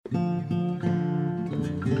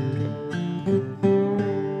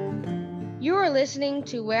listening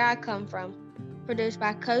to Where I Come From, produced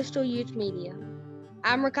by Coastal Youth Media.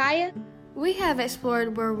 I'm Rakaya. We have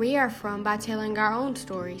explored where we are from by telling our own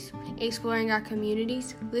stories, exploring our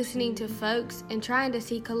communities, listening to folks, and trying to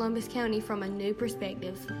see Columbus County from a new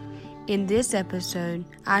perspective. In this episode,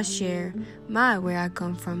 I share my Where I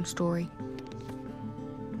Come From story.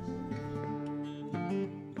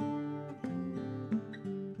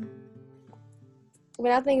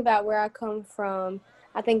 When I think about where I come from,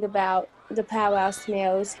 I think about the powwow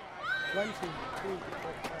smells.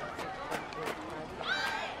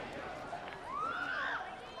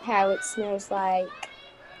 How it smells like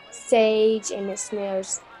sage and it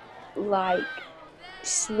smells like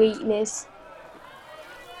sweetness.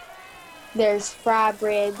 There's fry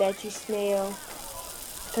bread that you smell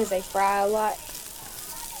because they fry a lot.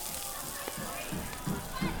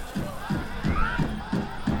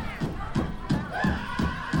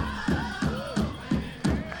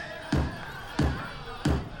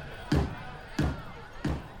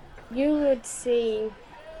 You would see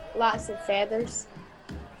lots of feathers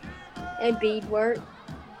and beadwork,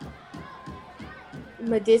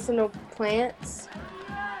 medicinal plants.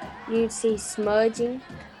 You'd see smudging.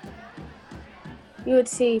 You would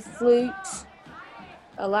see flutes,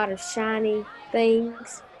 a lot of shiny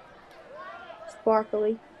things,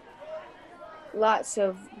 sparkly, lots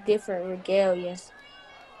of different regalias,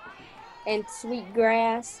 and sweet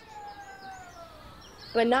grass.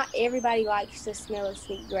 But not everybody likes the smell of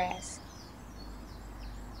sweet grass.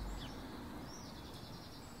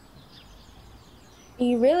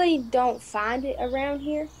 You really don't find it around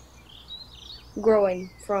here growing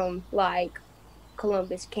from like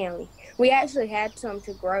Columbus County. We actually had some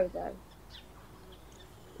to grow though.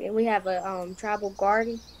 And we have a tribal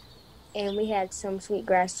garden and we had some sweet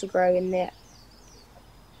grass to grow in that.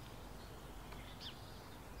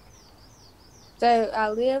 So I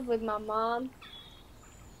live with my mom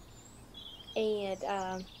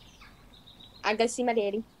and I go see my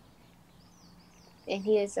daddy and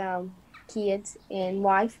his kids and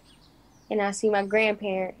wife, and I see my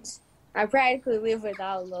grandparents. I practically live with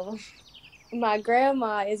all of them. My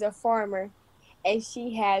grandma is a farmer, and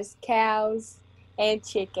she has cows and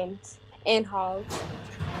chickens and hogs.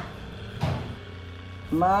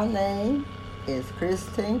 My name is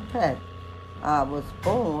Christine Patrick. I was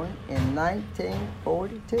born in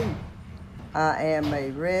 1942. I am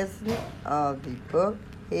a resident of the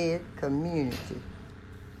Buckhead community.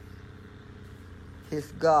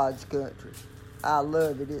 It's God's country. I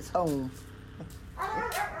love it. It's home.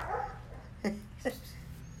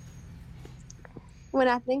 When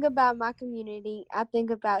I think about my community, I think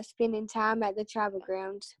about spending time at the tribal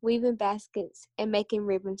grounds, weaving baskets, and making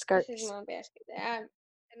ribbon skirts. This is my basket. And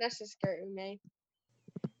that's the skirt we made.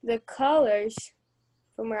 The colors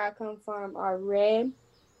from where I come from are red,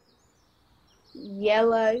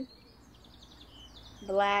 yellow,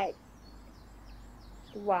 black,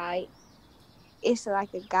 white. It's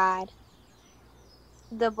like a guide.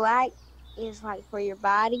 The black is like for your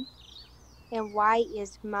body, and white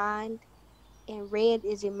is mind, and red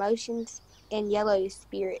is emotions, and yellow is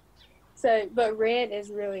spirit. But red is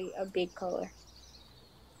really a big color.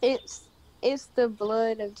 It's the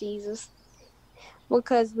blood of Jesus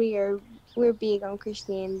because we're big on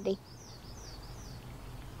Christianity.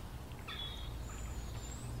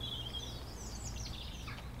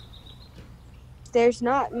 There's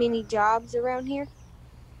not many jobs around here,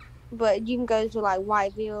 but you can go to like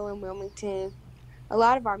Whiteville and Wilmington. A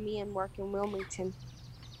lot of our men work in Wilmington,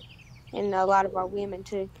 and a lot of our women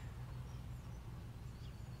too.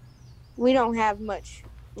 We don't have much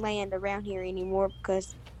land around here anymore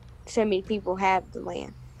because so many people have the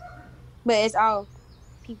land. But it's all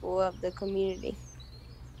people of the community.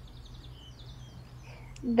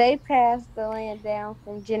 They pass the land down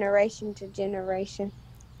from generation to generation.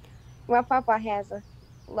 My papa has a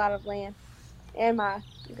lot of land, and my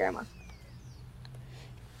grandma.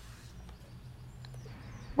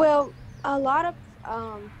 Well, a lot of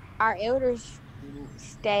our elders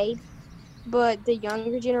stayed, but the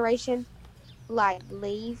younger generation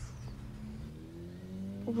leave,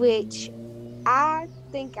 which I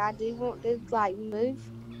think I do want to move.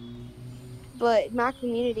 But my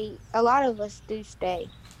community, a lot of us do stay.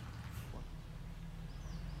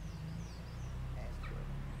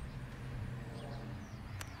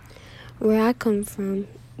 Where I come from,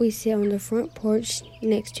 we sit on the front porch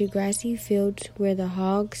next to grassy fields where the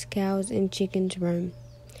hogs, cows, and chickens roam.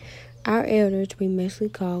 Our elders we mostly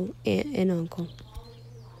call aunt and uncle.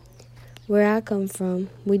 Where I come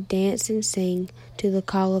from, we dance and sing to the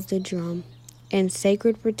call of the drum and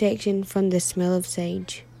sacred protection from the smell of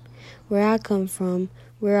sage. Where I come from,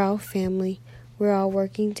 we're all family. We're all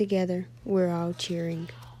working together. we're all cheering.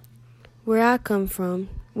 Where I come from,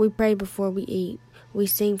 we pray before we eat, we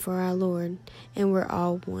sing for our Lord, and we're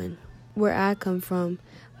all one. Where I come from,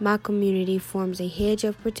 my community forms a hedge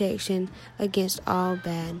of protection against all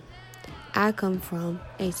bad. I come from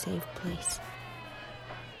a safe place.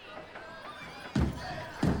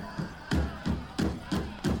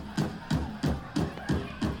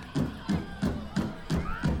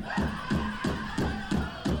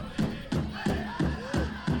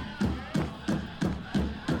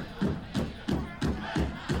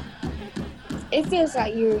 It feels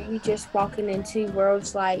like you're just walking in two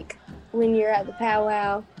worlds, like when you're at the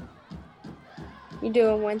powwow, you're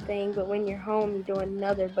doing one thing, but when you're home, you're doing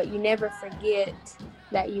another, but you never forget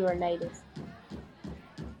that you are Native.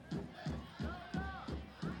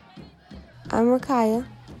 I'm Rakaya,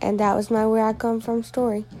 and that was my Where I Come From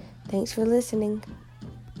story. Thanks for listening.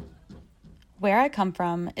 Where I Come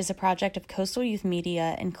From is a project of Coastal Youth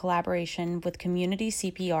Media in collaboration with Community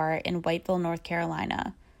CPR in Whiteville, North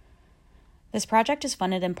Carolina. This project is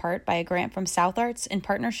funded in part by a grant from South Arts in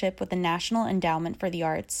partnership with the National Endowment for the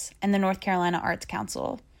Arts and the North Carolina Arts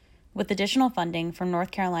Council, with additional funding from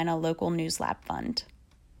North Carolina Local News Lab Fund.